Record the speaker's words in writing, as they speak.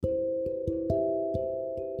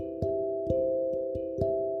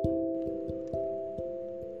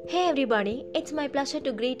Hey everybody, it's my pleasure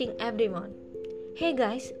to greeting everyone. Hey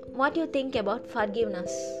guys, what do you think about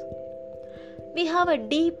forgiveness? We have a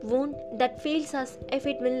deep wound that feels as if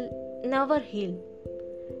it will never heal.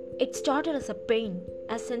 It started as a pain,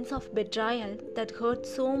 a sense of betrayal that hurt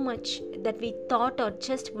so much that we thought our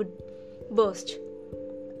chest would burst.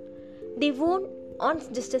 The wound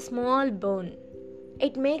isn't just a small burn.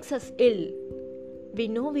 It makes us ill. We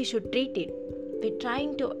know we should treat it. We're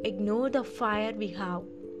trying to ignore the fire we have.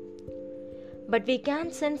 But we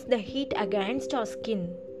can sense the heat against our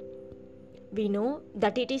skin. We know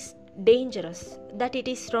that it is dangerous, that it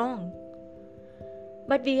is wrong.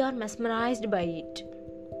 But we are mesmerized by it.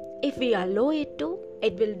 If we allow it to,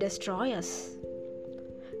 it will destroy us.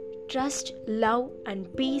 Trust, love,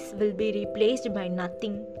 and peace will be replaced by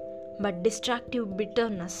nothing but destructive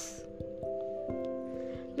bitterness.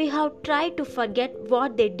 We have tried to forget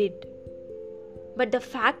what they did, but the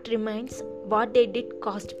fact remains what they did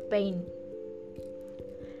caused pain.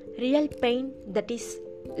 Real pain that is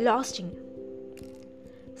lasting.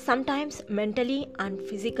 Sometimes mentally and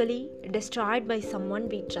physically destroyed by someone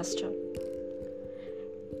we trusted.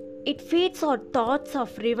 It feeds our thoughts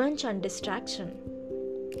of revenge and distraction.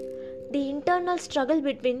 The internal struggle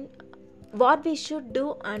between what we should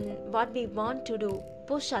do and what we want to do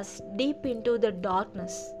push us deep into the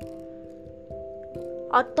darkness.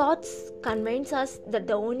 Our thoughts convince us that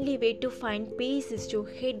the only way to find peace is to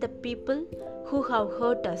hate the people who have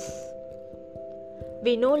hurt us.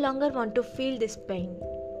 We no longer want to feel this pain.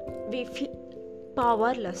 We feel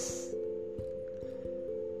powerless.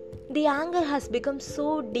 The anger has become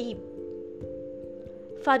so deep.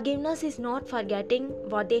 Forgiveness is not forgetting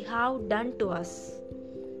what they have done to us.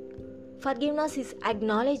 Forgiveness is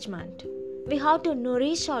acknowledgement. We have to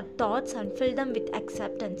nourish our thoughts and fill them with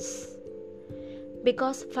acceptance.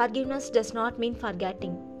 Because forgiveness does not mean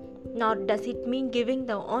forgetting, nor does it mean giving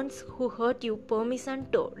the ones who hurt you permission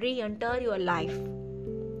to re-enter your life.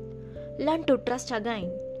 Learn to trust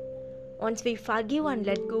again. Once we forgive and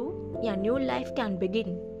let go, a new life can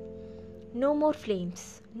begin. No more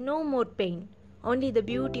flames, no more pain, only the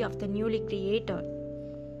beauty of the newly created.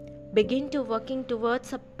 Begin to working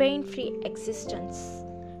towards a pain-free existence.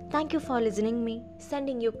 Thank you for listening me,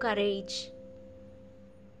 sending you courage.